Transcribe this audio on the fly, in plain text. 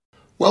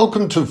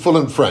Welcome to Full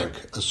and Frank,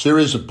 a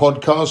series of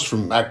podcasts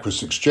from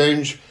Aquis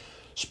Exchange,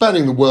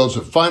 spanning the worlds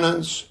of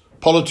finance,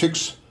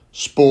 politics,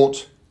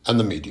 sport, and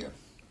the media.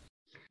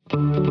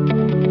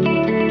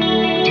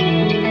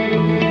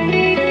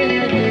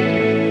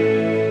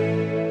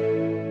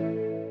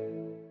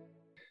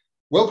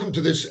 Welcome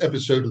to this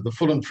episode of the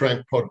Full and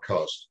Frank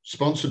podcast,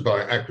 sponsored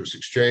by Aquis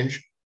Exchange.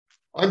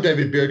 I'm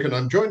David Birk, and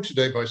I'm joined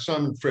today by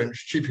Simon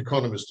French, Chief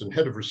Economist and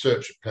Head of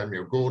Research at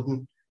Panmure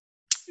Gordon.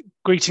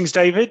 Greetings,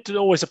 David.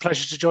 Always a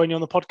pleasure to join you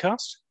on the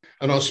podcast.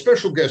 And our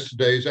special guest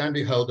today is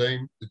Andy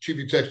Haldane, the Chief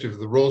Executive of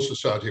the Royal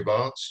Society of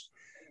Arts.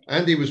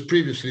 Andy was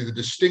previously the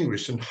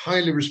distinguished and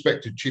highly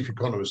respected Chief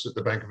Economist at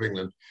the Bank of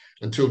England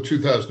until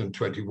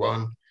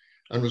 2021,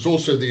 and was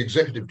also the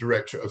Executive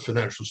Director of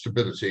Financial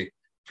Stability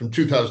from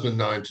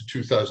 2009 to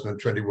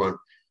 2021.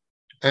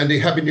 Andy,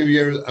 Happy New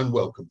Year and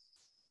welcome.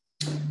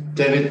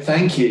 David,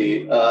 thank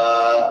you.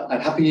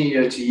 And Happy New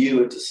Year to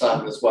you and to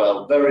Simon as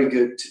well. Very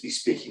good to be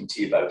speaking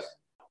to you both.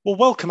 Well,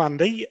 welcome,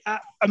 Andy.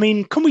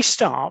 Can we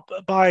start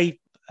by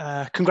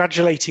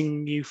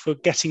congratulating you for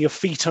getting your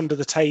feet under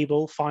the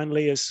table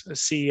finally as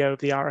CEO of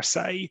the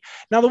RSA?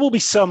 Now, there will be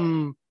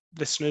some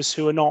listeners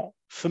who are not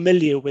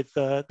familiar with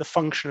the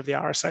function of the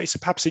RSA. So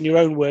perhaps in your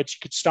own words, you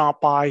could start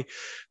by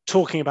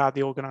talking about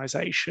the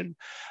organisation.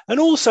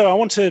 And also, I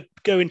want to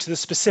go into the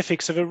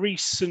specifics of a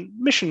recent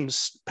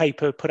missions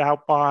paper put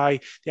out by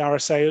the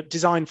RSA,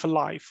 Design for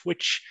Life,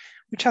 which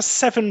has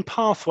 7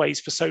 pathways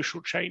for social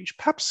change.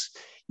 Perhaps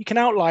you can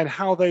outline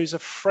how those are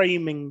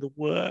framing the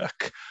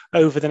work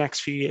over the next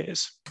few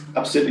years.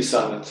 Absolutely,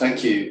 Simon.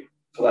 Thank you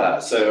for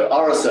that. So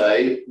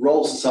RSA,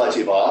 Royal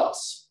Society of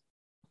Arts,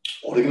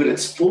 or to give it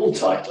its full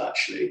title,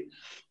 actually,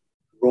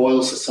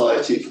 Royal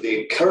Society for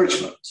the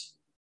Encouragement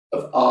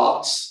of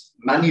Arts,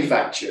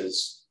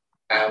 Manufactures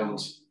and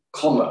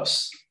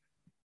Commerce.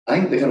 I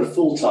think the kind of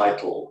full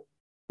title,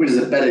 which is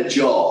a better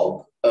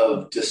job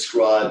of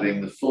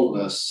describing the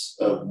fullness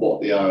of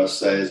what the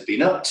RSA has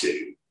been up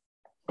to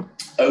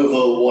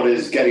over what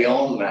is getting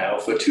on now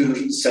for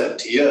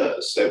 270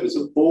 years. So it was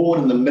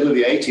born in the middle of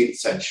the 18th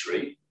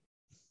century,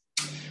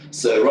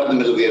 so right in the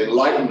middle of the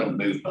Enlightenment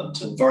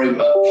movement, and very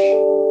much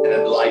an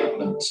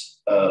Enlightenment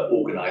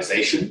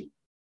organisation,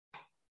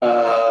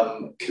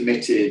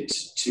 committed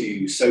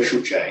to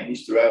social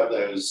change throughout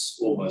those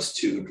almost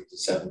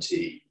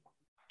 270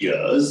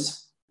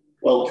 years.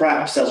 Well,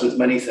 perhaps as with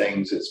many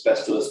things, it's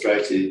best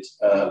illustrated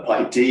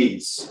by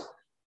deeds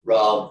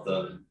rather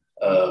than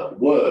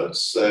words.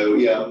 So,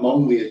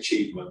 among the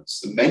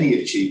achievements, the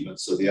many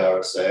achievements of the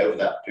RSA over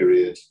that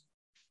period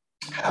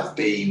have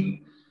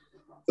been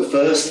the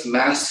first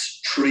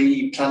mass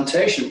tree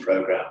plantation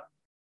program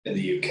in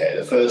the UK,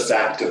 the first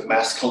act of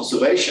mass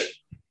conservation,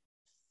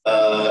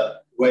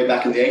 way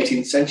back in the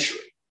 18th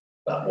century,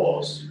 that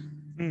was.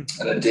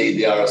 And indeed,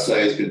 the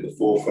RSA has been at the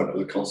forefront of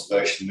the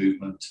conservation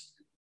movement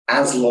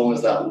as long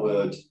as that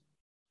word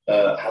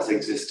has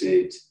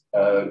existed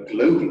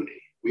globally.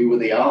 We were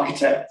the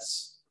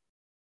architects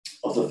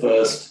of the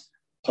first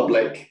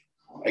public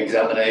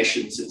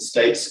examinations in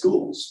state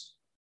schools,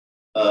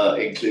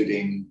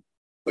 including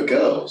for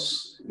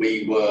girls.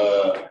 We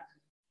were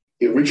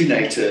the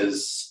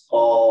originators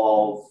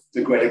of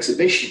the Great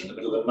Exhibition in the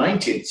middle of the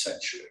 19th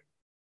century,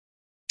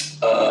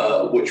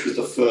 which was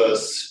the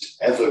first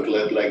ever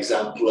global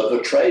example of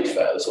a trade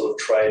fair, the sort of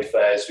trade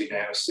fairs we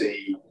now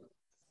see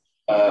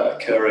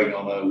occurring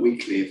on a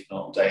weekly, if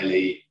not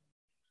daily,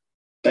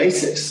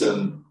 basis.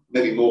 And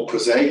maybe more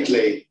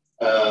prosaically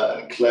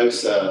and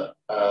closer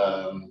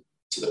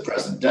to the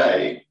present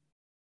day,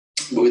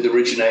 we're the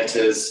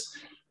originators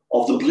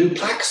of the Blue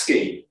Plaque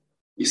Scheme,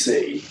 you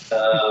see,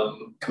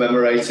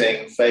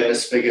 commemorating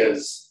famous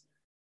figures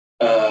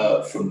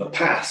from the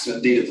past, and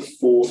indeed of the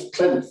 4th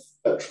plinth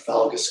at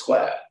Trafalgar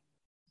Square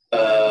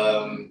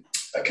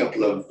a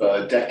couple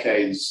of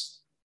decades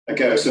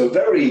ago. So a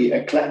very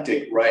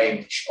eclectic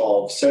range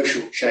of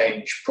social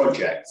change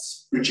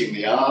projects, bridging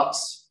the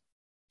arts,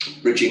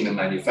 bridging the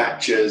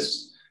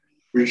manufactures,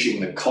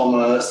 bridging the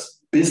commerce.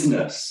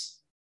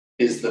 Business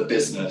is the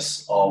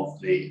business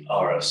of the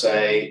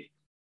RSA,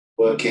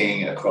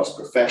 working across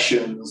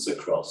professions,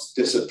 across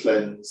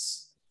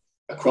disciplines,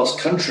 across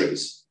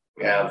countries.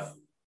 We have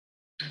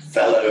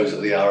fellows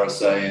of the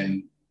RSA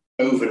in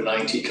over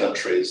 90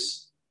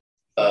 countries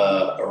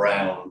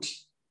around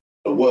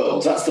the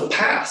world. That's the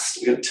past.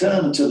 We can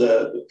turn to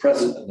the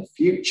present and the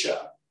future,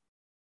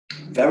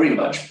 very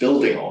much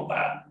building on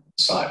that,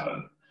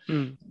 Simon.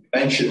 You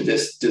mentioned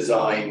this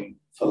Design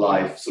for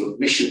Life sort of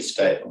mission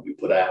statement we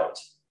put out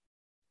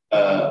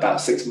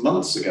about 6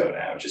 months ago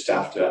now, just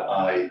after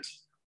I'd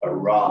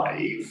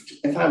arrived.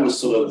 If I was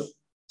sort of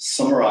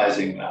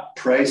summarizing that,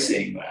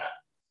 praising that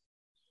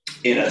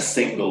in a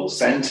single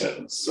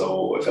sentence,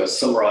 or if I was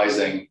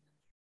summarizing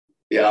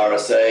the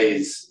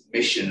RSA's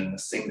mission in a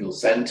single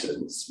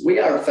sentence, we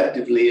are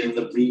effectively in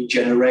the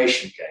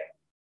regeneration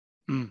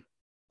game.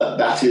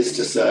 That is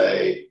to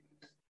say,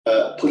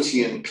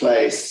 putting in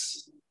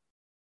place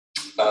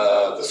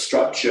the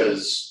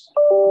structures,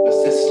 the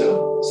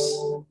systems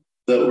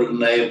that would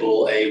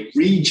enable a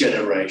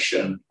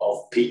regeneration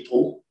of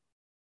people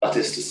that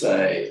is to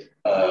say,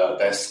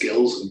 their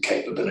skills and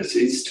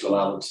capabilities to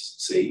allow them to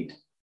succeed.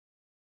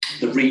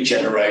 The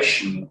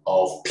regeneration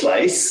of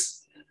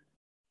place,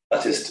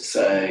 that is to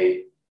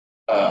say,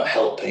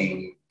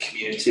 helping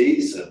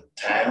communities and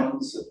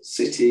towns and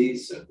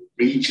cities and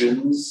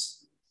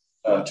regions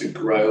to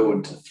grow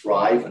and to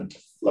thrive and to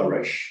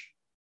flourish.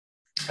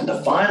 And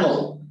the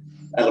final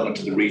element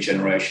of the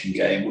regeneration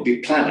game would be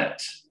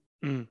planet.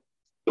 In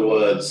other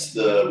words,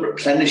 the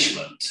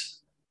replenishment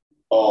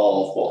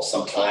of what's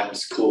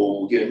sometimes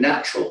called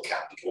natural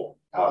capital,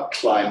 our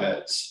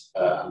climate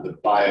and the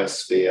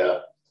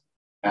biosphere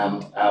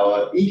and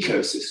our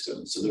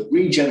ecosystem. So the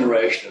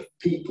regeneration of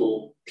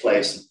people,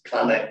 place, and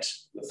planet,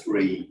 the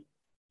 3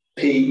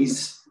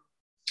 Ps,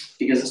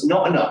 because it's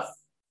not enough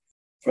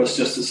for us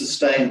just to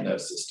sustain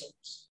those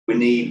systems. We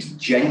need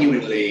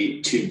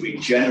genuinely to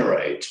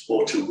regenerate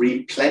or to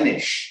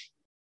replenish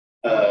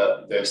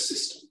those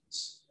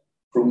systems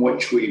from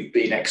which we've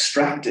been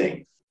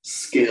extracting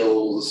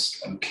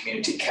skills and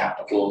community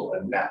capital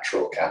and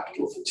natural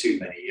capital for too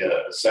many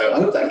years. So I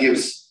hope that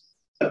gives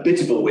a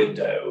bit of a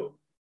window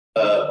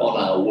on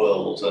our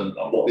world and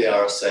on what the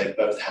RSA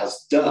both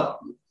has done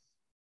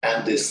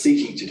and is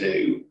seeking to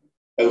do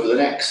over the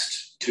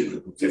next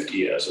 250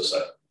 years or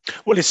so.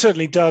 Well, it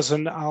certainly does,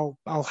 and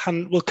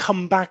we'll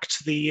come back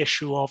to the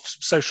issue of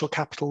social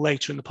capital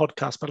later in the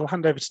podcast, but I'll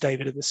hand over to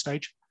David at this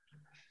stage.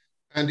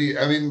 Andy,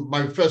 I mean,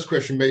 my first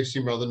question may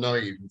seem rather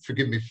naive, and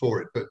forgive me for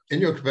it, but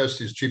in your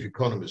capacity as chief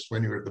economist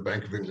when you were at the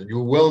Bank of England, you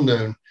were well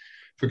known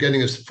for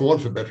getting us, for want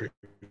of a better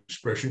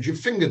expression, your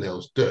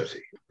fingernails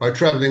dirty by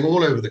traveling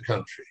all over the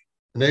country,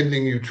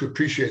 enabling you to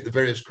appreciate the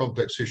various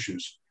complex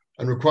issues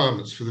and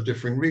requirements for the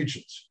differing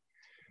regions.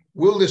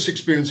 Will this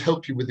experience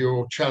help you with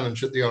your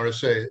challenge at the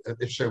RSA?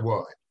 If so,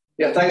 why?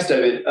 Yeah, thanks,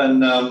 David.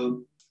 And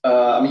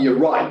I mean, you're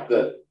right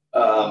that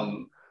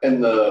in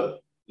the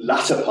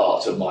latter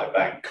part of my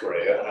bank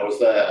career, and I was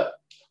there,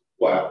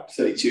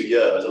 32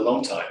 years, a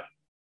long time,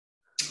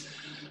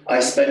 I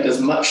spent as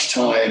much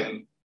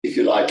time, if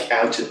you like,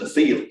 out in the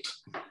field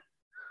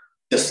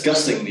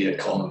discussing the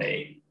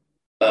economy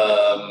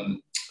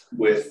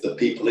with the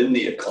people in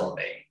the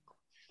economy,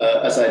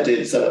 as I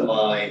did sit at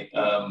my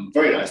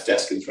very nice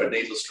desk in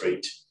Threadneedle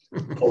Street,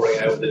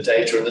 poring over the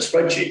data and the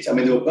spreadsheets. I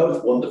mean, they were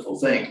both wonderful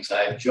things.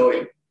 I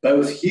enjoyed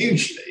both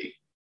hugely.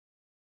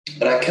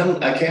 But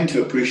I came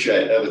to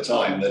appreciate over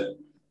time that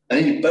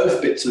I needed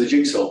both bits of the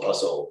jigsaw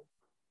puzzle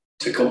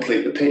to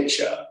complete the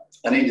picture.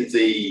 I needed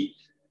the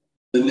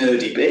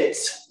nerdy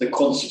bits, the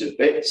quantitative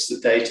bits, the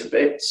data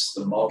bits,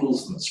 the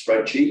models and the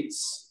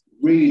spreadsheets.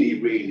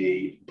 Really,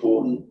 really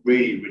important,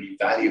 really, really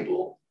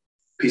valuable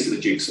piece of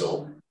the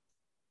jigsaw.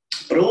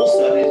 But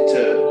also I needed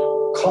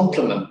to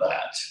complement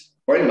that,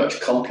 very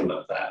much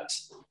complement that,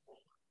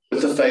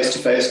 with the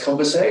face-to-face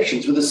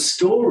conversations, with the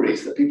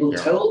stories that people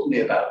told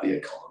me about the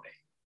economy.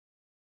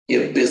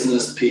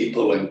 Business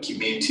people and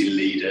community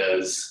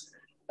leaders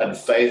and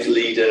faith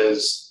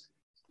leaders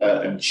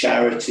and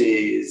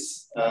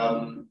charities.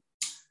 That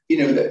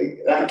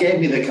gave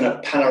me the kind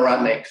of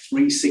panoramic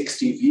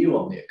 360 view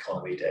on the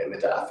economy,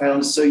 David, that I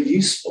found so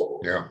useful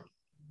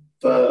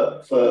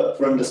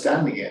for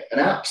understanding it.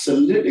 And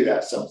absolutely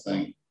that's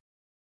something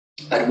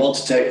I'd want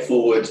to take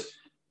forward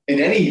in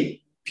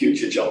any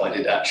future job I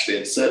did, actually,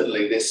 and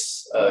certainly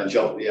this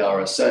job at the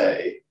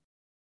RSA.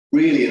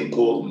 Really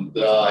important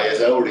that I,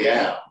 as I already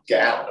am,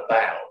 get out and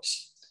about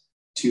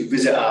to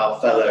visit our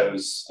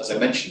fellows, as I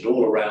mentioned,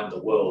 all around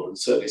the world, and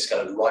certainly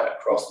scattered right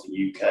across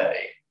the UK,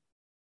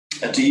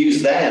 and to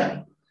use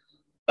them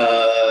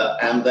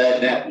and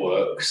their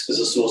networks as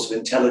a source of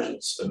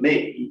intelligence for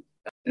me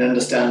in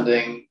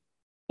understanding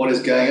what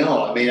is going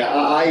on. I mean,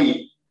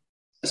 I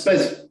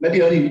suppose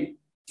maybe only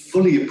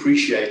fully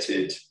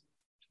appreciated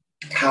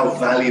how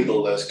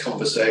valuable those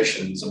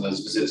conversations and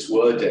those visits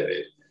were,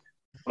 David,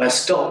 when I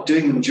stopped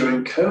doing them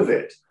during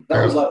COVID.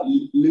 That was like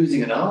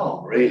losing an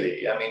arm,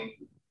 really. I mean,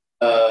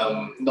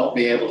 not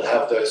being able to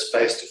have those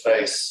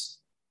face-to-face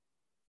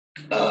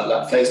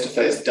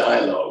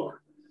dialogue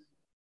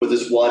with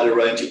as wide a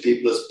range of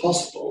people as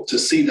possible, to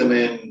see them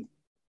in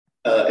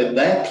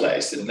their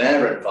place, in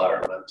their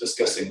environment,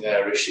 discussing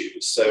their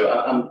issues. So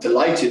I'm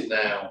delighted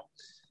now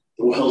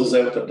the world has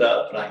opened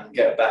up and I can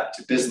get back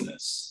to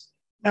business.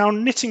 Now,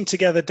 knitting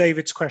together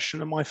David's question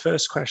and my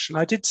first question,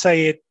 I did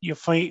say your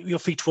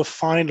feet were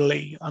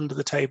finally under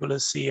the table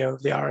as CEO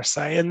of the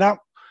RSA. And that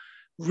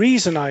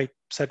reason I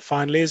said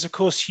finally is, of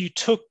course, you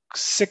took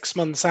 6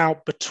 months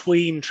out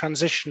between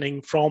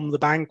transitioning from the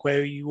bank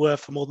where you were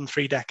for more than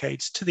 3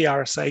 decades to the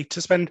RSA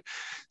to spend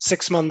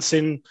 6 months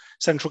in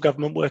central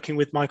government working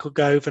with Michael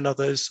Gove and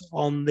others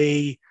on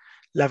the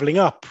Levelling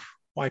Up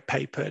white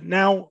paper.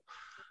 Now,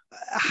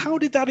 how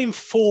did that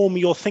inform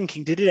your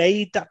thinking? Did it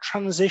aid that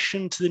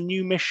transition to the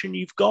new mission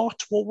you've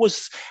got?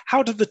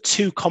 How did the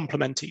two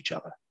complement each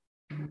other?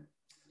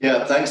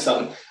 Yeah, thanks,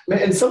 Simon. I mean,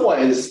 in some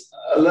ways,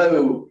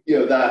 although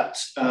that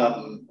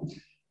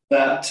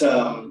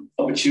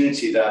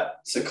opportunity,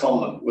 that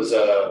secondment was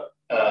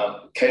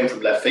came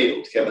from left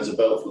field, came as a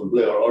bolt from the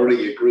blue. I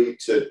already agreed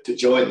to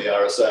join the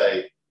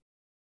RSA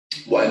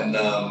when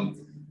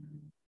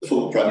the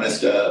former Prime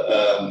Minister,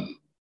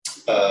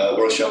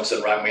 Boris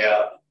Johnson, rang me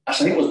up.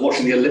 Actually, I think I was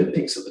watching the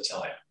Olympics at the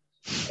time,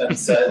 and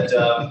said,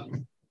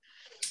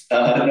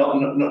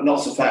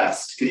 not so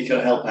fast. Can you kind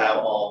of help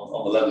out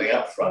on the levelling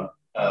up front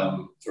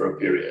for a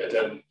period?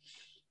 And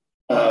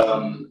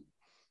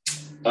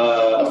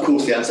of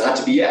course, the answer had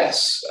to be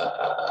yes.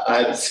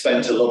 I had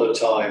spent a lot of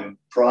time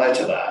prior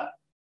to that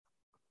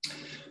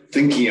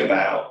thinking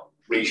about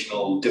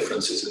regional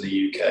differences in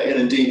the UK, and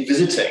indeed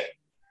visiting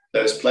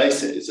those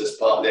places as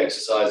part of the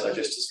exercise I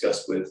just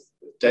discussed with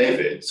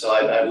David. So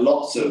I had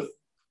lots of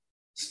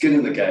skin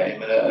in the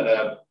game and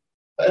a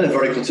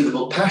very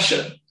considerable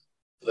passion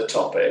for the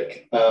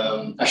topic.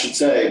 I should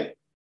say,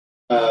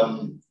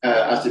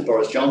 as did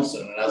Boris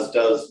Johnson and as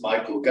does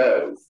Michael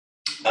Gove.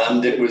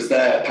 And it was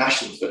their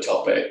passion for the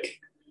topic,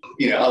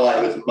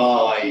 allied with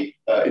my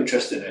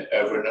interest in it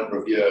over a number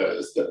of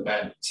years, that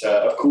meant,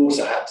 of course,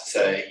 I had to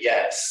say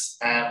yes.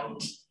 And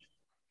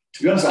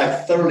to be honest, I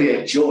thoroughly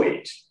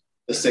enjoyed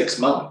the 6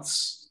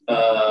 months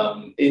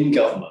in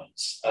government,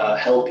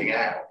 helping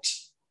out,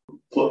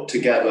 put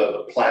together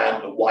the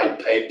plan, the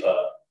white paper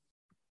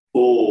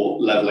for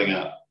levelling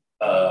up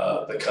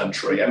the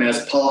country. I mean,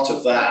 as part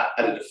of that,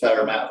 I did a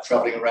fair amount of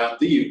travelling around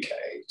the UK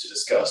to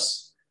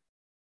discuss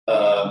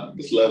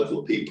with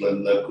local people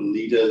and local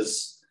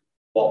leaders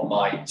what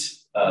might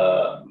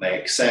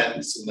make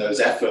sense. And those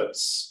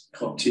efforts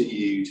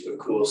continued, of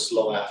course,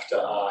 long after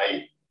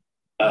I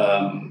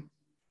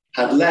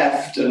had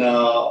left, and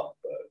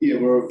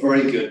were a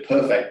very good,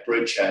 perfect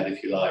bridgehead,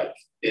 if you like,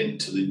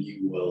 into the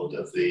new world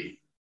of the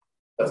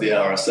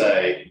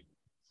RSA.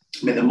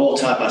 I mean, the more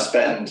time I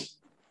spend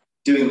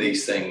doing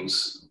these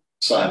things,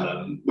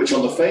 Simon, which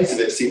on the face of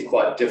it seemed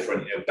quite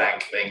different,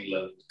 Bank of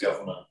England,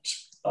 government,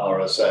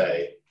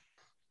 RSA.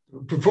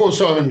 Before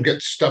Simon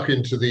gets stuck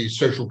into the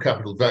social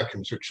capital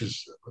vacuums, which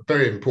is a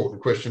very important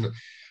question,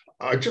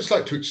 I'd just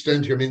like to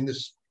extend to you, I mean,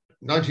 this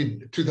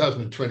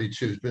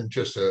 2022 has been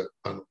just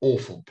an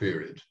awful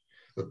period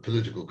of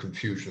political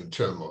confusion and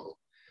turmoil.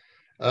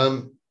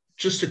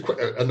 Just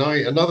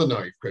another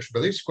naive question, but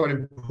I think it's quite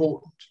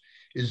important,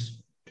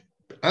 is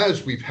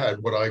as we've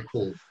had what I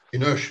call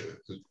inertia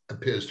that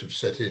appears to have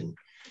set in,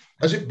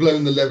 has it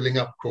blown the levelling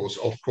up course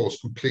off course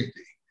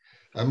completely?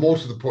 And more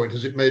to the point,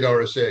 has it made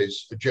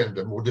RSA's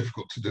agenda more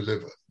difficult to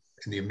deliver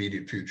in the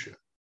immediate future?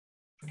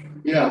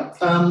 Yeah.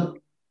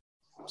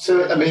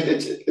 So, I mean,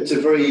 it's a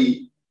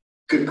very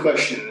good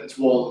question. It's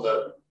one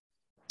that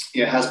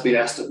has been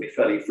asked of me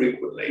fairly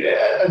frequently.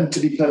 And to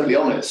be perfectly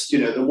honest,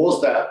 there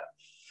was that,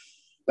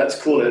 let's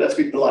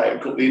be polite,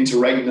 and call it the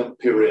interregnum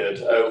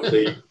period over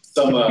the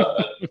summer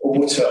and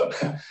autumn,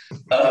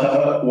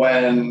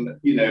 when,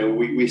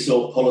 we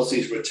saw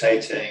policies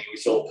rotating, we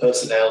saw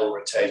personnel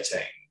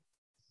rotating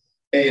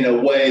in a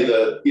way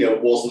that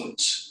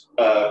wasn't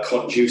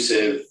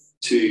conducive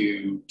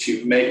to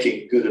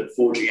making good and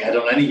forging ahead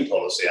on any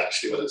policy,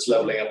 actually, whether it's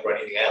levelling up or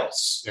anything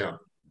else. Yeah.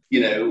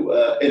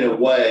 In a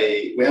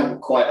way, we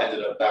haven't quite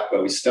ended up back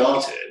where we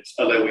started,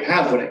 although we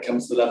have when it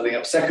comes to the levelling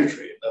up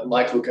secretary.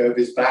 Michael Gove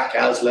is back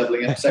as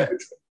levelling up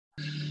secretary.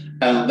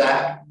 And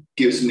that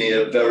gives me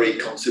a very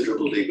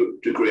considerable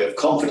degree of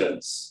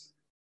confidence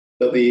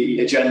that the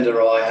agenda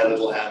I had a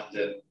little hand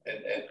in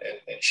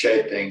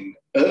shaping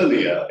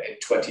earlier in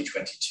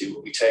 2022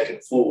 will be taken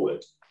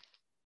forward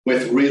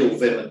with real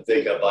vim and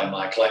vigour by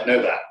Michael. I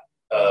know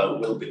that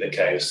will be the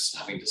case,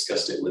 having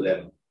discussed it with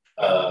him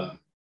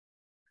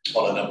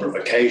on a number of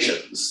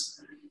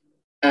occasions.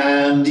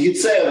 And you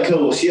could say, of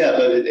course, yeah,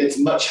 but it's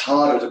much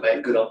harder to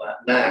make good on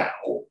that now,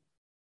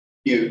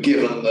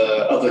 given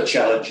the other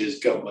challenges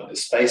government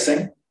is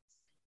facing.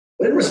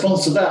 But in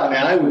response to that,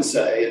 I would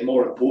say, and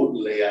more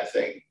importantly, I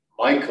think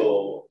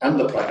Michael and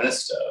the Prime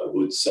Minister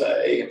would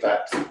say, in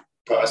fact, the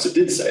Prime Minister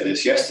did say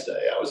this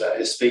yesterday, I was at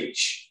his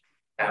speech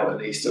out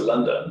in East of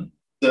London,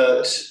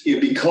 that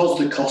because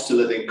the cost of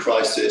living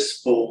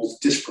crisis falls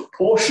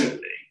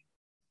disproportionately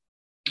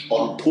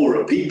on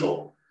poorer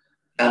people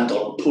and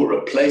on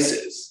poorer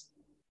places,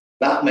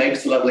 that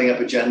makes the levelling up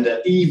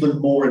agenda even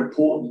more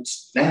important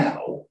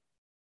now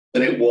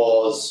than it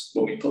was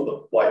when we put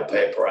the white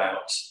paper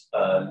out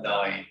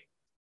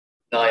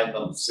nine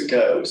months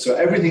ago. So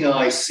everything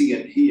I see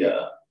and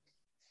hear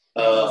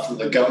from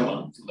the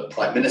government, from the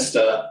Prime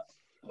Minister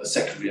and the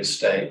Secretary of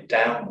State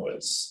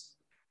downwards,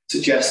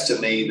 suggests to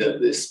me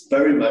that this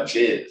very much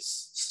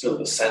is still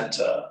the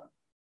centre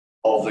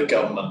of the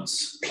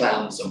government's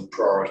plans and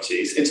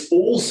priorities. It's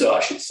also, I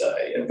should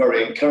say, and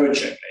very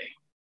encouragingly,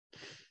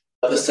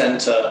 at the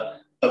centre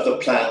of the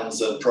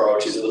plans and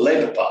priorities of the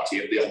Labour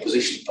Party, of the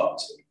opposition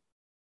party.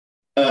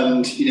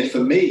 And for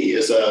me,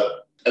 as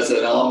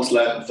an arm's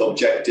length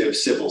objective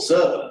civil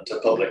servant, a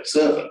public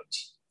servant,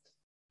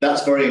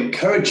 that's very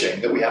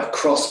encouraging that we have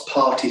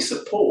cross-party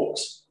support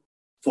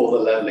for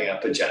the levelling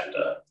up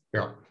agenda.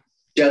 Yeah.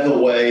 Whichever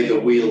way the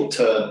wheel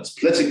turns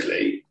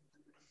politically,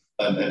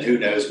 and who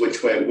knows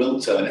which way it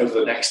will turn over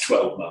the next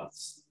 12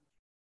 months,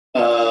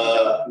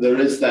 there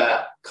is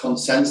that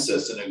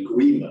consensus and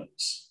agreement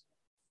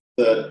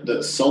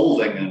that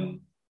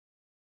solving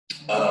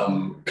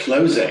and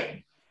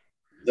closing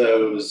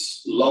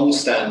those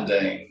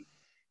long-standing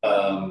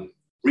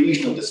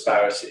regional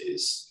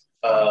disparities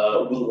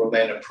will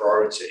remain a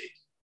priority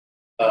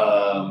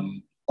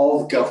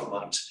of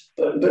government,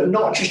 but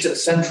not just at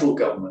central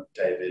government,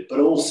 David, but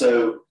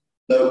also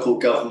local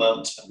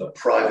government and the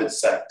private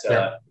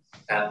sector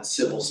and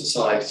civil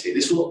society.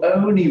 This will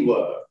only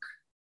work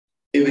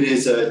if it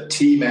is a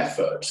team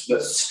effort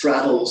that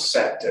straddles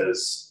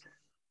sectors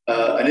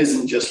and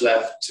isn't just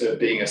left to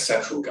being a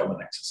central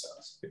government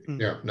exercise.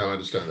 Yeah, no, I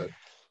understand that.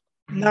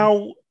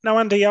 Now,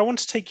 Andy, I want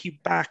to take you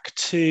back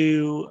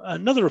to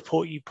another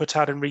report you put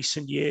out in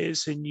recent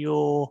years in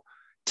your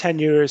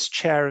tenure as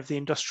chair of the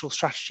Industrial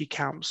Strategy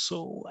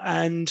Council.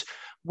 And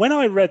when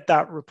I read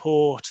that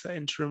report, that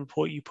interim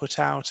report you put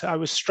out, I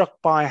was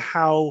struck by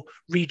how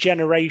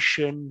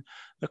regeneration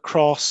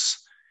across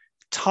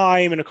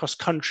time and across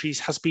countries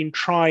has been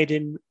tried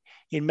in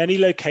many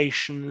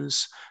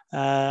locations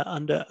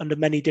under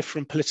many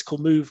different political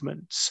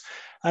movements.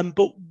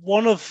 But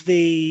one of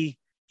the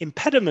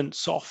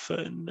impediments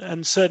often,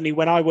 and certainly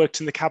when I worked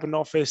in the Cabinet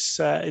Office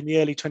in the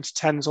early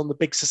 2010s on the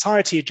big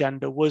society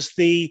agenda, was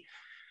the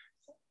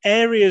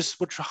areas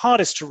which were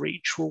hardest to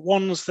reach were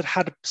ones that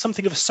had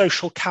something of a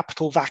social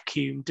capital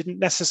vacuum, didn't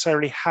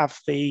necessarily have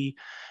the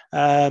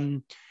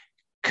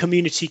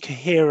community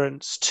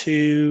coherence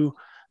to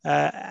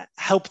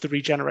help the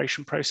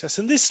regeneration process.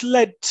 And this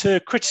led to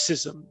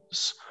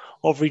criticisms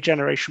of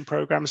regeneration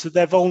programs, that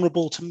they're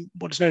vulnerable to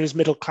what is known as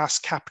middle class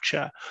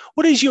capture.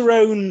 What is your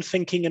own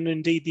thinking, and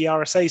indeed the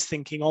RSA's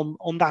thinking,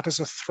 on that as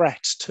a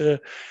threat to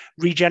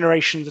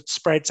regeneration that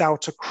spreads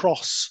out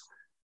across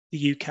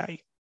the UK?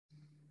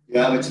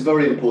 Yeah, it's a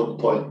very important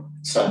point,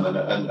 Simon,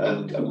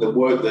 and the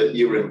work that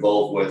you were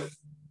involved with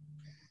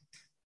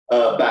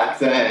back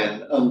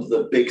then under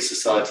the big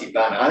society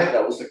banner, I think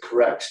that was the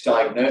correct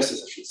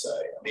diagnosis, I should say.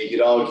 I mean, you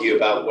could argue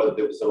about whether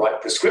it was the right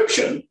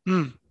prescription,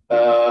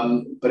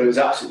 but it was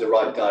absolutely the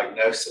right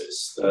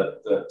diagnosis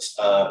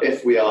that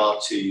if we are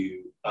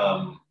to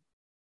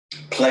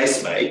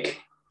place make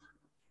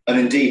and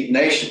indeed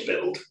nation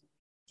build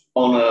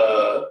on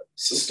a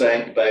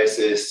sustained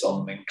basis,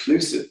 on an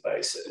inclusive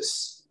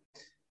basis,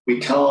 we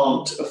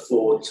can't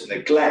afford to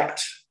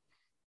neglect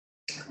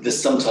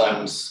this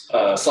sometimes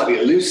slightly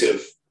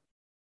elusive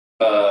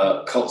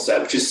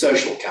concept, which is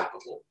social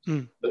capital,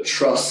 the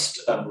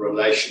trust and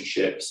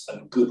relationships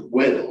and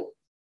goodwill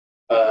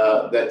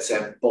that's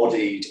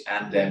embodied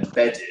and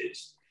embedded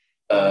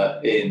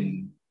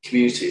in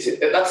communities.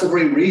 That's the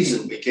very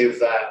reason we give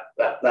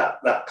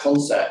that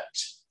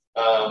concept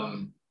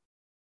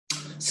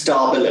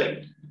star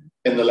billing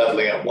in the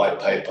Levelling Up white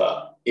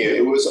paper.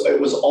 It was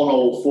on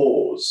all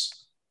fours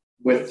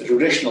with the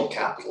traditional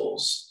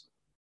capitals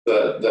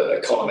that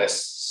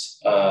economists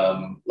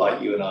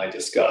like you and I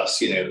discuss,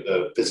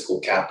 the physical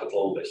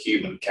capital, the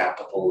human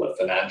capital, the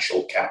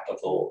financial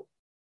capital,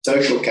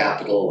 social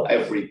capital,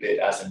 every bit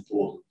as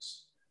important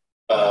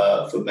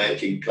for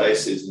making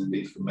places and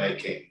indeed for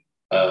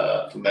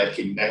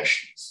making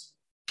nations.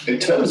 In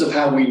terms of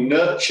how we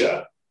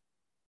nurture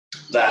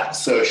that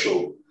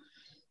social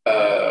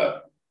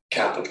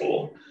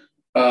capital,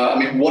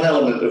 one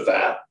element of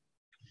that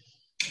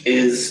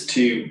is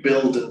to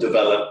build and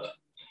develop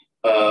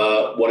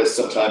what is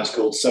sometimes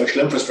called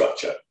social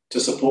infrastructure to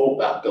support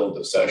that build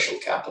of social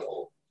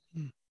capital.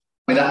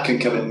 That can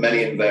come in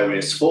many and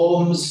various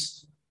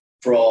forms,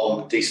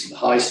 from decent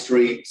high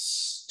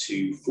streets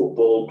to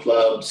football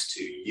clubs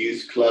to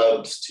youth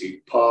clubs to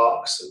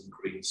parks and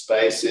green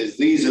spaces.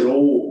 These are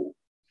all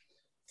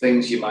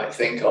things you might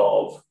think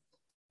of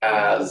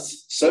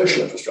as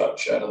social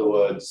infrastructure. In other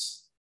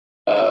words,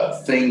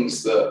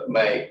 things that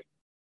make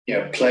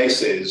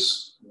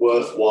places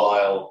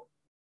worthwhile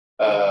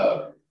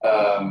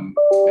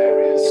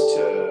areas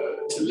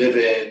to live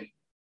in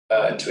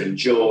and to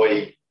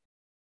enjoy,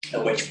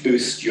 and which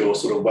boost your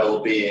sort of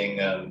well-being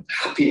and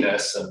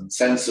happiness and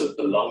sense of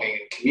belonging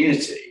and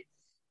community.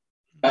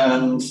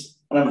 And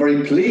I'm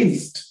very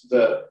pleased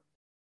that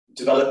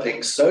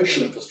developing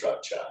social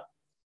infrastructure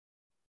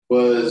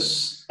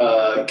was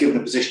given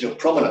a position of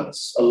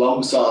prominence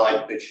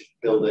alongside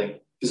building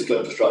physical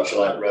infrastructure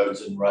like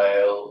roads and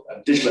rail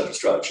and digital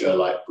infrastructure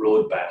like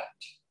broadband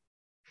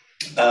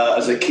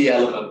as a key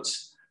element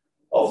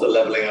of the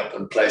levelling up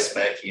and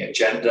placemaking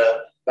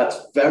agenda. That's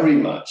very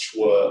much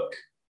work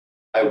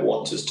I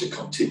want us to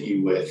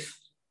continue with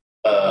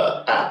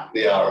at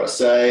the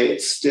RSA.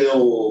 It's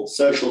still,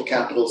 social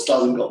capital still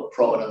hasn't got the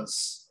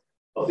prominence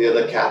of the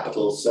other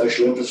capitals.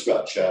 Social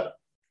infrastructure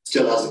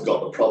still hasn't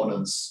got the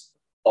prominence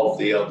of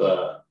the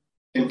other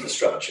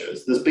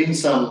infrastructures. There's been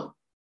some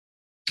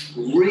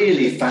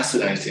really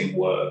fascinating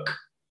work,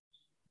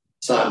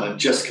 Simon,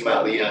 just come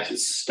out of the United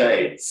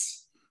States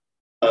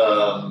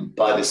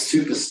by this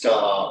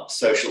superstar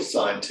social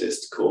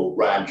scientist called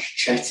Raj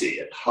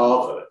Chetty at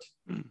Harvard.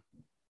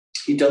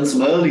 He'd done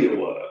some earlier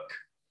work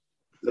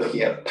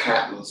looking at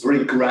patterns,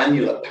 very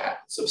granular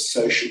patterns of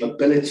social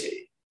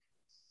mobility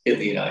in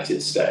the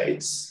United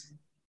States,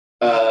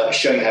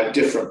 showing how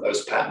different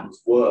those patterns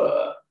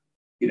were,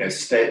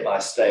 state by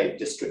state,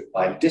 district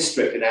by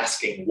district, and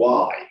asking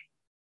why.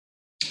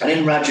 And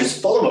in Raj's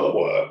follow-up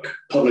work,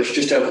 published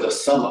just over the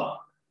summer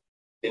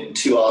in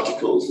 2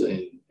 articles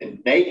in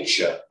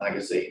Nature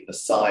magazine, the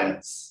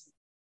science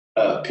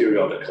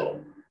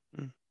periodical,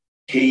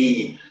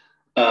 he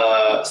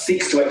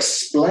seeks to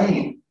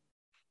explain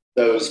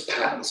those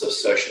patterns of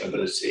social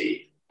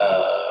mobility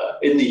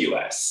in the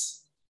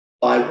US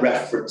by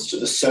reference to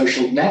the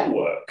social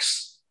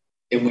networks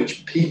in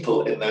which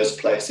people in those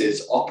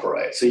places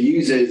operate. So he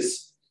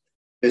uses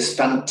this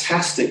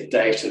fantastic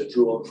data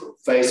drawn from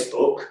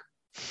Facebook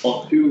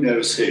on who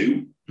knows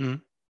who,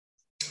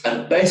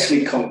 and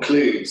basically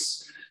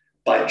concludes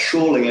by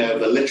trawling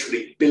over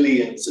literally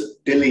billions and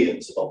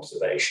billions of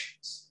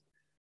observations.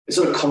 It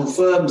sort of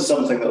confirms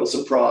something that will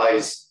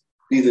surprise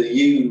neither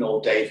you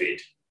nor David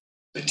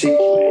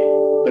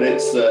particularly, but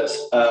it's that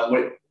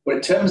when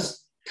it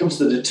comes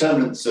to the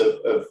determinants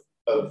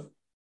of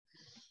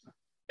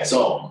get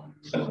on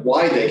and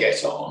why they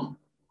get on,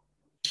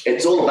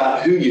 it's all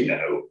about who you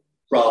know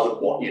rather than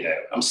what you know.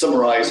 I'm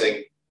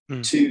summarizing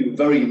 2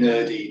 very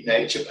nerdy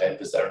Nature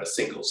papers there in a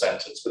single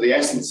sentence, but the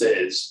essence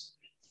is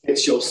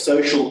it's your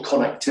social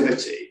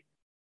connectivity,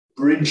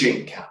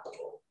 bridging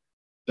capital,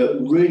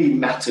 that really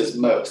matters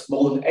most,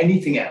 more than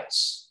anything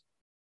else,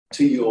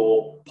 to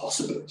your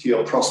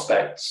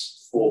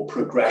prospects for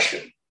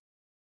progression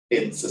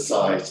in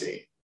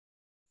society.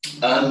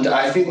 And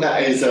I think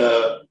that is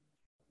a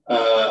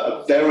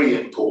very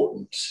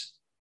important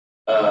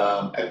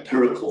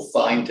empirical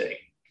finding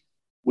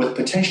with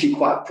potentially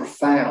quite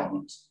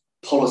profound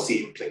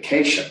policy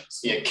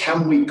implications.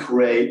 Can we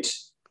create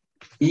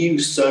new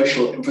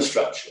social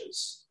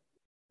infrastructures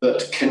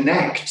that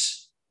connect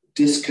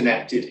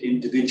disconnected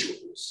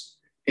individuals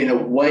in a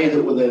way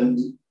that will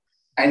then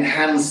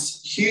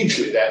enhance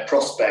hugely their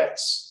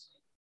prospects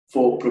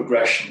for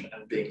progression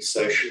and being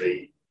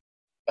socially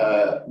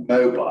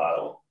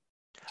mobile?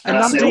 And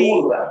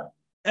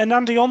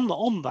Andy,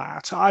 on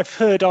that, I've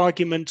heard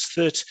arguments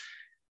that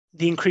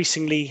the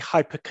increasingly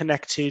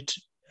hyper-connected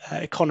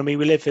economy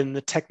we live in,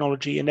 the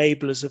technology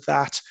enablers of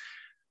that,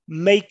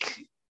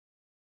 make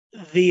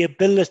the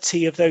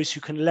ability of those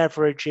who can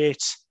leverage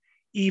it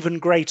even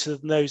greater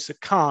than those that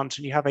can't,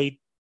 and you have a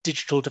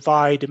digital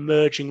divide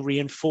emerging,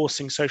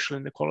 reinforcing social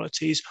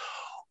inequalities.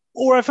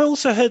 Or I've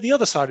also heard the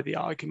other side of the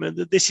argument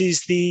that this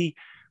is the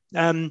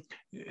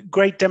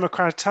great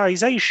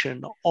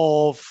democratization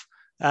of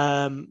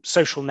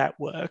social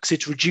networks.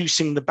 It's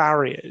reducing the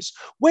barriers.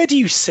 Where do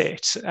you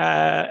sit?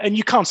 And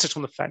you can't sit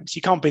on the fence.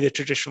 You can't be the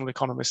traditional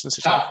economist and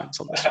sit on the fence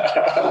on this.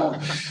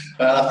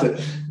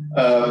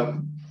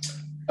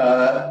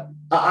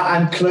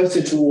 I'm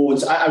closer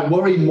towards, I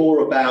worry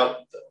more about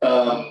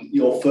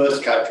your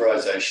first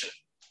characterization,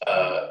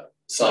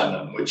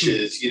 Simon, which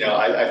is,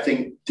 I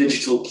think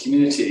digital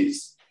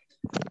communities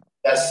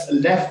that's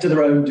left to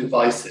their own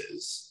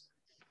devices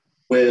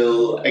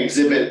will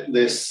exhibit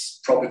this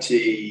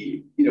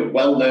property,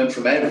 well known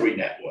from every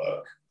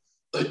network,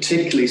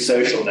 particularly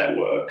social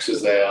networks,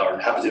 as they are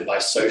inhabited by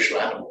social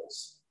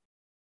animals,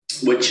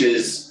 which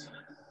is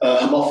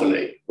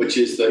homophily, which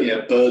is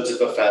that birds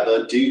of a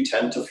feather do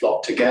tend to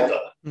flock together.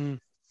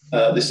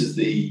 This is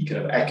the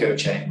kind of echo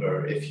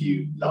chamber, if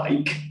you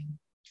like.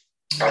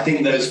 I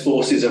think those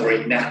forces are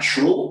very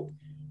natural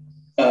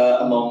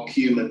among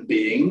human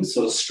beings,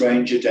 sort of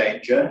stranger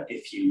danger,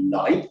 if you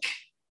like.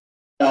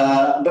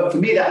 But for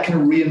me, that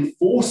kind of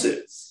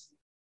reinforces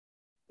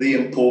the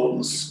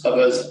importance of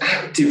us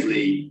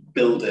actively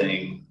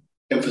building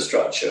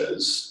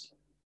infrastructures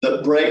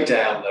that break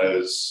down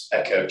those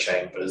echo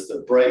chambers,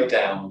 that break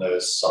down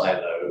those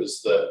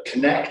silos, that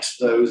connect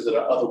those that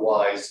are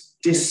otherwise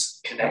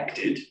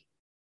disconnected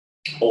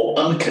or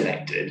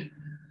unconnected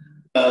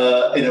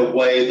in a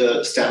way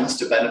that stands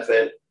to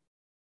benefit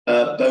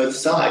both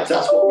sides.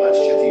 That's what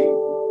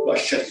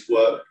Raj Chetty's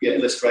work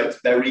illustrates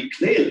very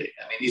clearly.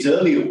 I mean, his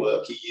earlier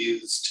work he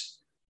used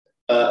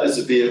as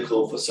a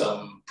vehicle for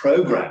some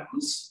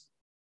programs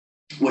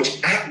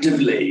which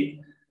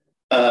actively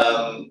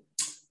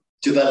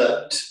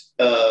developed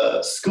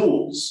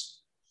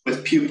schools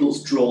with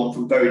pupils drawn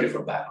from very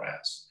different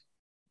backgrounds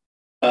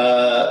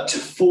to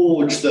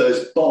forge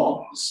those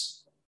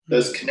bonds,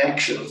 those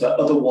connections that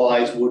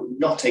otherwise would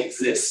not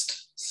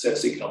exist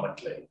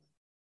socioeconomically,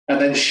 and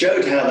then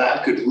showed how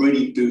that could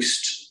really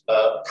boost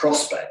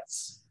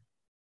prospects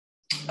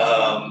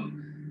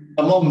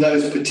among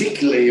those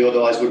particularly who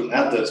otherwise wouldn't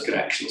have those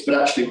connections, but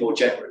actually more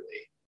generally.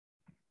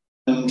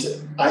 And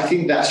I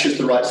think that's just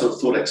the right sort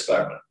of thought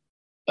experiment,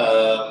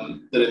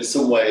 that in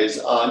some ways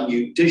our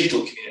new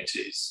digital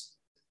communities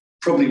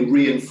probably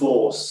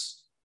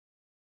reinforce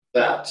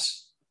that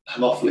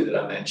homophily that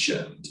I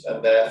mentioned,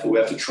 and therefore we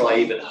have to try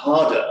even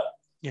harder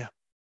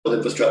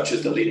with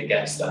infrastructures that lean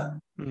against that.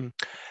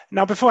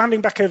 Now, before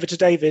handing back over to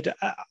David,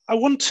 I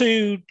want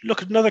to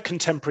look at another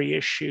contemporary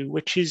issue,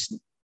 which is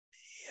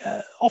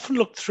often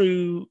looked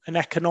through an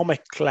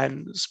economic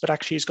lens, but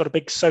actually has got a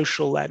big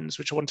social lens,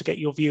 which I want to get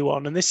your view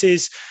on. And this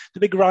is the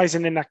big rise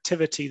in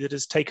inactivity that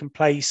has taken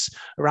place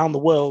around the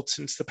world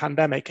since the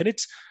pandemic. And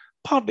it's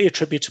partly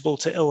attributable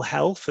to ill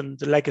health and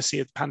the legacy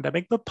of the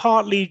pandemic, but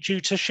partly due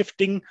to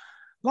shifting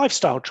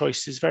lifestyle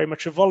choice is very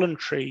much a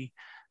voluntary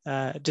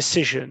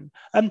decision.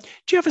 Do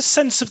you have a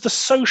sense of the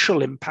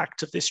social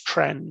impact of this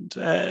trend,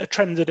 a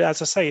trend that,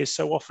 as I say, is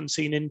so often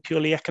seen in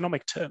purely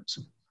economic terms?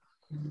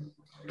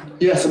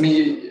 Yes, I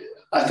mean,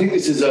 I think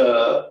this is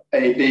a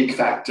big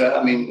factor.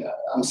 I mean,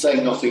 I'm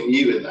saying nothing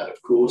new in that,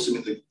 of course. I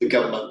mean, the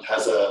government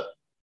has a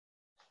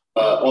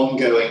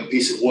ongoing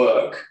piece of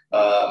work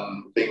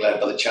being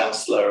led by the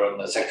Chancellor and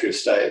the Secretary of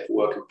State for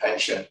Work and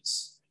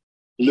Pensions,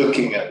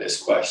 looking at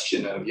this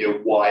question of,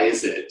 why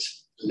is it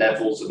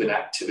levels of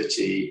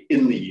inactivity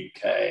in the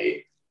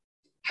UK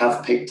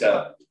have picked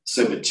up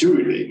so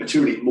materially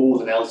more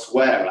than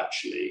elsewhere,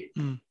 actually.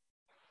 And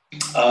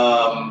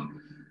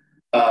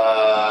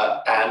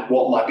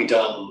what might be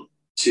done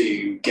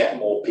to get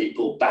more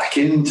people back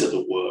into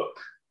the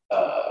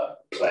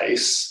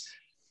workplace.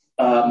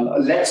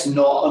 Let's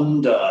not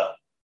understate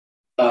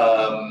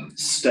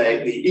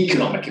the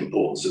economic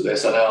importance of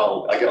this. I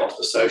know I'll get onto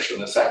the social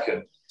in a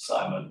second,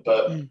 Simon,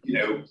 but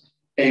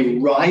a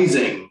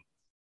rising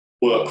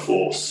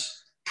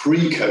workforce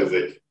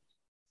pre-COVID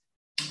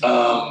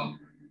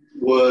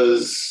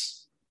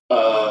was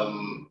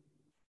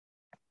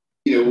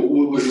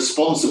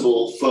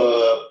responsible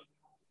for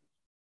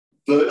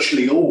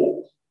virtually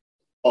all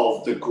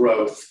of the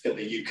growth in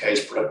the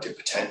UK's productive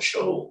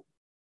potential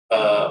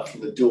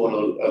from the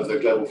dawn of the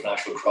global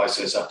financial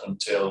crisis up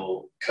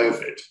until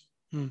COVID.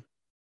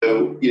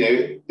 So,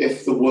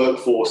 if the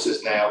workforce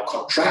is now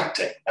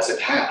contracting, as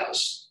it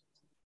has,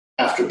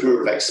 after a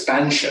period of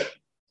expansion,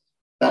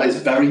 that is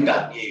very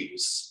bad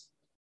news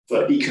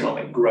for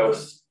economic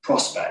growth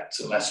prospects,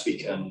 unless we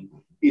can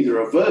either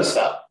reverse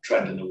that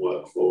trend in the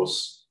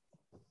workforce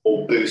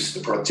or boost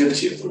the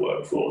productivity of the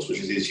workforce, which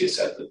is easier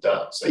said than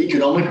done. So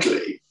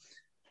economically,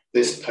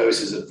 this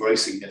poses a very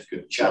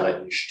significant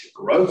challenge to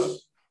growth.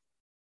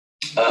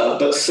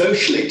 But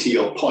socially, to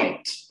your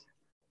point,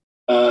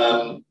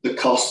 the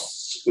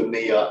costs for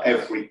me are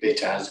every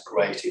bit as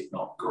great, if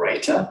not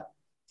greater.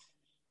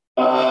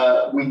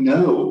 We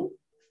know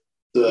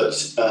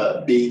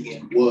that being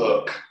in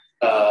work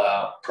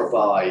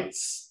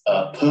provides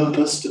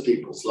purpose to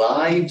people's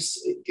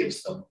lives. It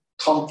gives them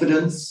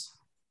confidence.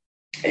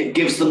 It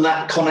gives them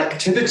that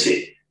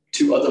connectivity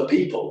to other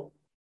people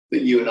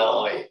that you and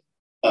I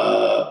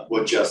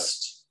were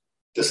just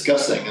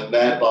discussing, and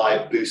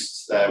thereby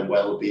boosts their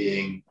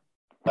well-being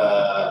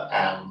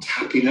and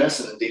happiness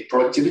and indeed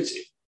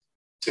productivity,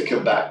 to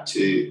come back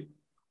to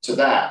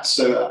that.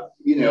 So,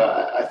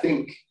 I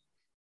think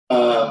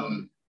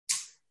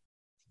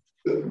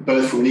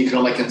both from an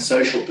economic and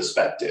social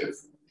perspective,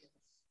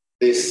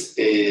 this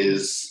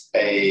is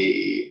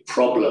a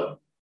problem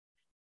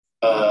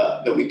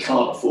that we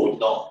can't afford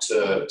not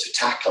to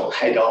tackle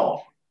head on,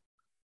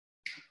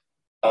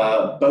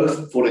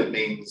 both for what it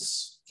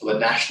means for the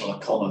national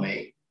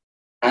economy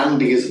and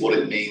because of what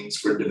it means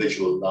for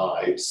individual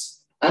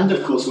lives, and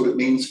of course what it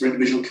means for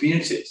individual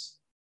communities,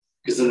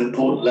 because there's an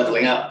important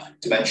levelling up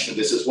dimension of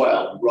this as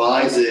well.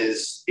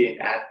 Rises in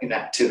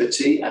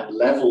inactivity and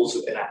levels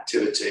of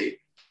inactivity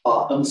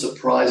are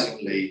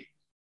unsurprisingly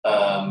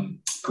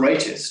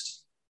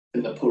greatest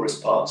in the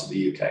poorest parts of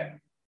the UK.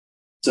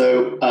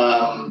 So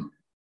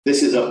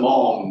this is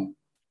among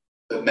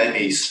the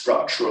many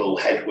structural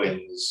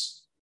headwinds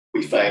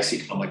we face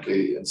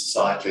economically and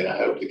societally, and I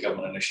hope the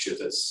government initiative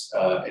that's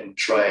in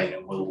train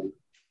and will,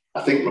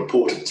 I think,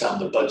 report at the time of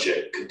the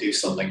budget, could do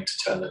something to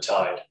turn the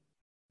tide.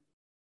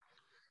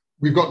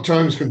 We've got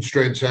time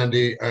constraints,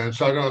 Andy, and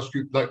so I'd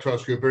like to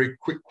ask you a very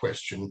quick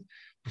question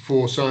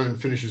before Simon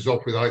finishes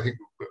off with, I think,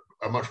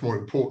 a much more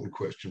important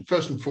question.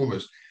 First and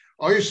foremost,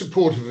 are you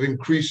supportive of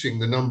increasing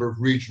the number of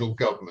regional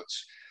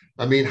governments?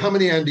 I mean, how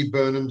many Andy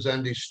Burnhams,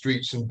 Andy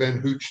Streets and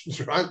Ben Houchens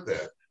are out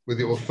there with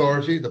the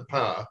authority, the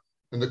power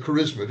and the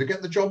charisma to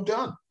get the job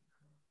done?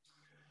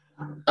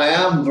 I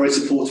am very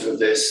supportive of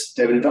this,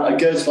 David. In fact, I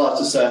go as far as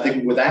to say I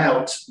think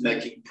without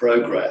making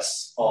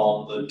progress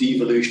on the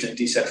devolution and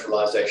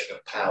decentralisation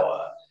of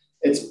power,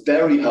 it's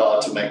very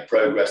hard to make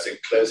progress in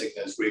closing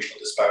those regional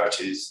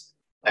disparities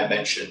I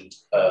mentioned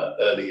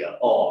earlier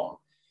on.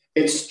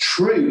 It's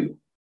true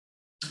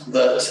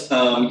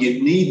that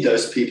you need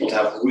those people to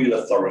have real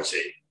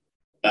authority.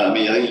 I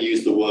mean, I think you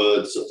use the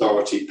words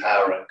authority,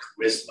 power and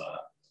charisma.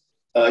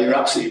 You're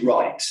absolutely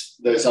right.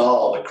 Those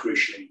are the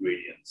crucial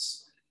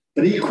ingredients.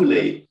 But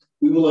equally,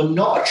 we will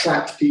not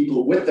attract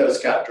people with those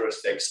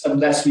characteristics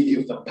unless we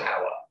give them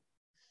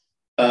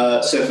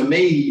power. So for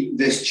me,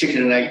 this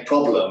chicken and egg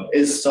problem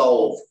is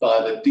solved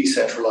by the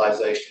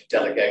decentralization and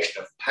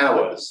delegation of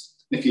powers.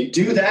 And if you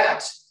do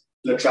that,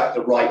 you'll attract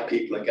the right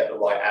people and get the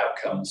right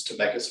outcomes to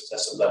make a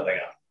success of levelling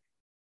up.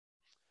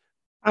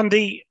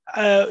 Andy,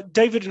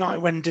 David and I,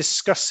 when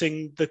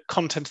discussing the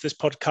content of this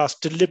podcast,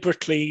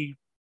 deliberately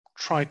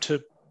tried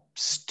to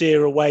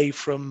steer away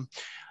from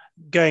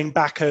going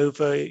back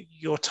over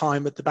your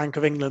time at the Bank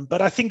of England,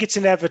 but I think it's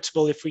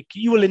inevitable if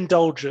you will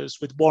indulge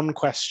us with one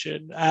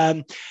question,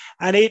 and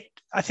it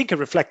I think it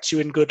reflects you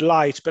in good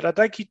light, but I'd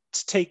like you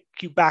to take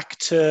you back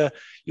to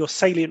your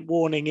salient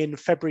warning in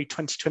February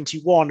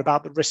 2021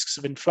 about the risks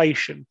of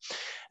inflation.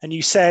 And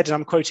you said, and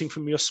I'm quoting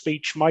from your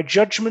speech, "My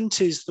judgment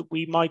is that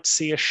we might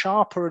see a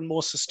sharper and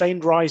more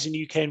sustained rise in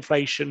UK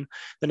inflation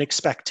than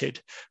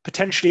expected,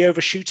 potentially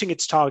overshooting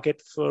its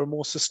target for a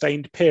more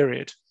sustained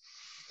period."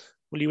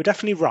 Well, you were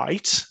definitely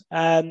right.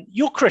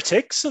 Your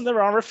critics, and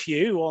there are a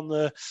few on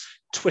the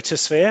Twitter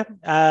sphere,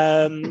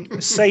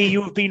 say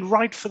you have been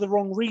right for the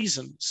wrong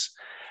reasons.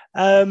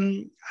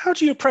 How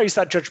do you appraise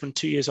that judgment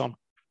 2 years on?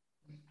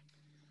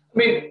 I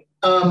mean,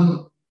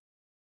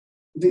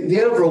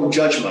 the overall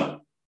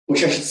judgment,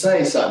 which I should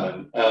say,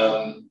 Simon,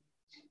 I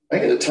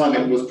think at the time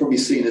it was probably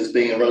seen as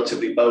being a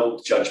relatively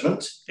bold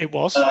judgment. It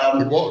was.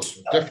 It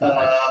was,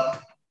 definitely.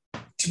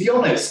 To be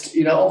honest,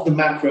 of the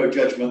macro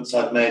judgments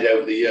I've made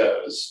over the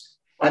years,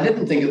 I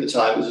didn't think at the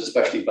time it was an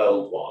especially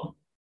bold one.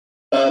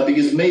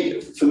 Because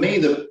for me,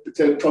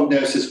 the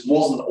prognosis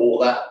wasn't all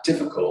that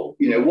difficult.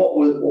 What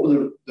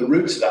were the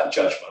roots of that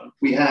judgment?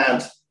 We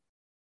had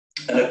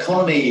an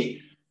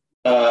economy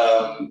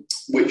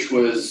which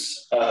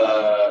was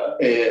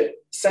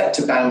set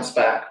to bounce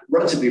back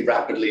relatively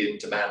rapidly in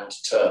demand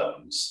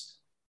terms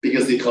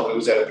because the economy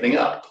was opening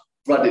up.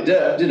 But it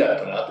did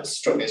open up. It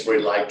struck me as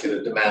very likely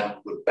that demand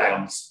would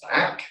bounce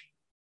back.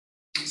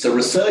 So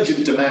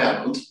resurgent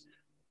demand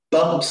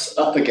bumps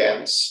up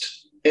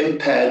against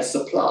impaired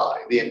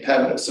supply. The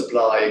impairment of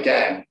supply,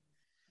 again,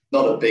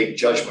 not a big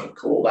judgment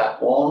call,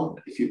 that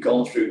one. If you've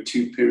gone through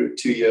 2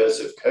 years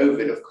of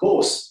COVID, of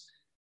course,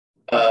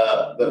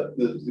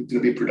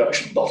 there'll be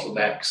production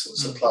bottlenecks and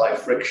supply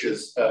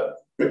frictions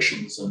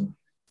and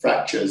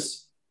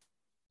fractures,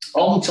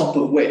 on top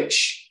of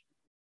which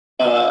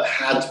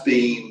had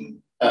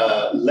been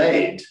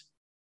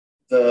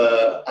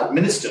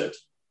administered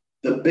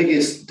the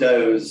biggest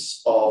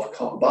dose of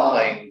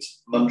combined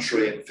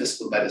monetary and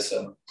fiscal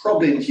medicine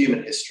probably in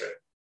human history.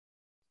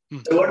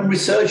 So when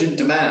resurgent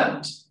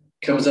demand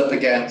comes up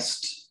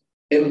against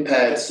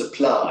impaired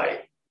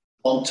supply,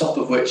 on top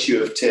of which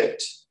you have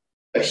tipped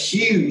a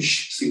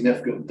huge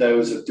significant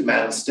dose of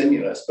demand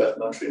stimulus, both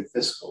monetary and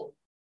fiscal,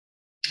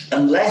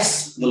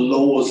 unless the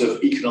laws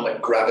of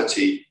economic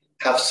gravity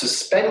have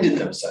suspended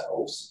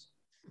themselves,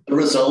 the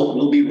result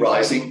will be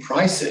rising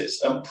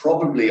prices, and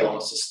probably on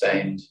a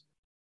sustained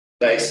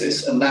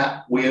basis. And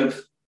that we have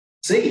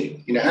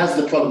seen. Has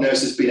the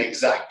prognosis been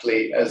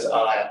exactly as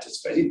I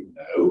anticipated?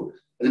 No.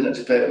 I didn't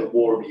anticipate the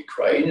war in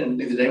Ukraine, and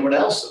neither did anyone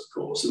else, of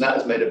course. And that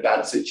has made a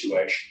bad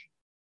situation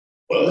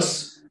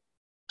worse.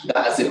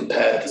 That has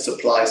impaired the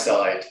supply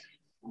side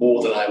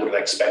more than I would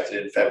have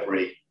expected in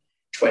February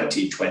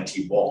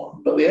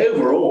 2021. But the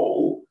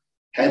overall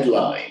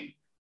headline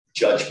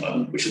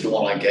judgment, which is the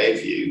one I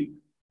gave you,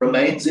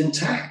 remains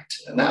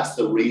intact. And that's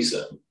the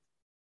reason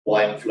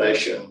why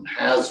inflation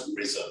has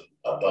risen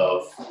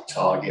above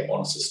target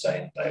on a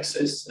sustained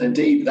basis. And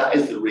indeed, that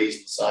is the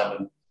reason,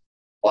 Simon,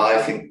 why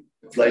I think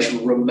inflation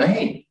will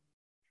remain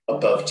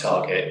above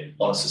target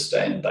on a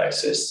sustained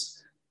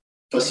basis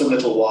for some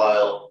little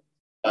while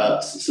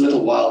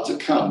to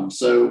come.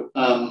 So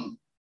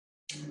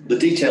the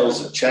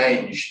details have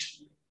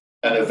changed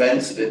and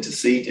events have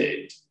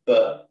interceded,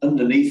 but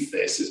underneath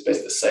this is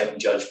basically the same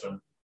judgment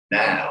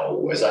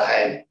now as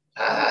I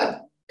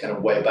had kind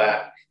of way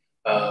back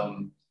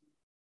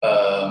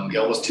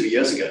almost 2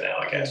 years ago now,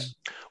 I guess.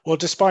 Well,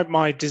 despite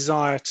my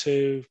desire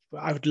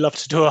I would love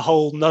to do a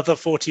whole another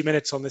 40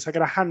 minutes on this. I'm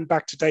going to hand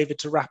back to David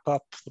to wrap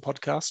up the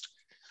podcast.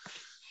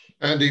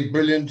 Andy,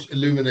 brilliant,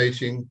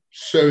 illuminating,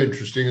 so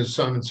interesting. As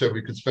Simon said,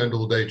 we could spend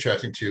all day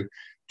chatting to you.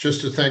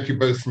 Just to thank you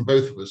both from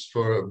both of us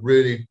for a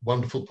really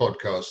wonderful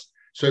podcast.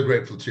 So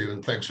grateful to you,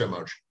 and thanks so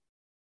much.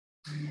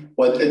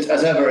 Well,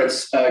 as ever,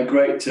 it's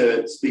great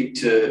to speak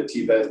to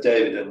you both,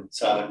 David and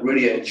Simon.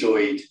 Really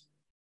enjoyed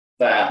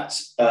that.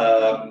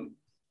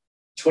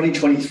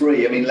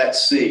 2023, I mean,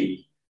 let's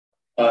see.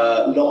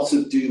 Lots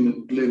of doom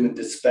and gloom and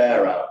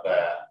despair out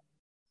there.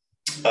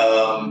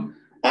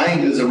 I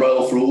think there's a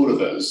role for all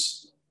of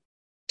us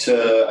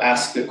to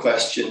ask the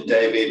question,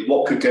 David,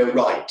 what could go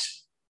right?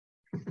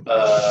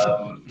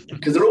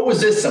 Because there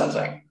always is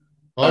something.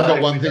 I've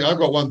got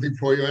one thing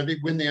for you, Andy.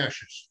 Win the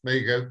Ashes. There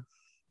you go.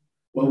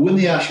 Well, win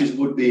the Ashes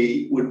would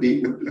be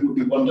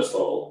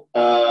wonderful.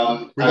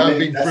 Without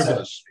being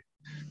frivolous.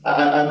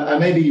 I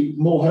may be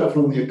more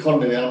hopeful on the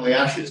economy than on the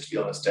Ashes, to be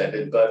honest,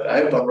 David, but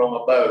I hope I'm wrong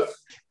on both.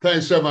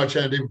 Thanks so much,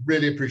 Andy.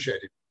 Really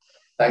appreciate it.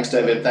 Thanks,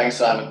 David. Thanks,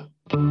 Simon.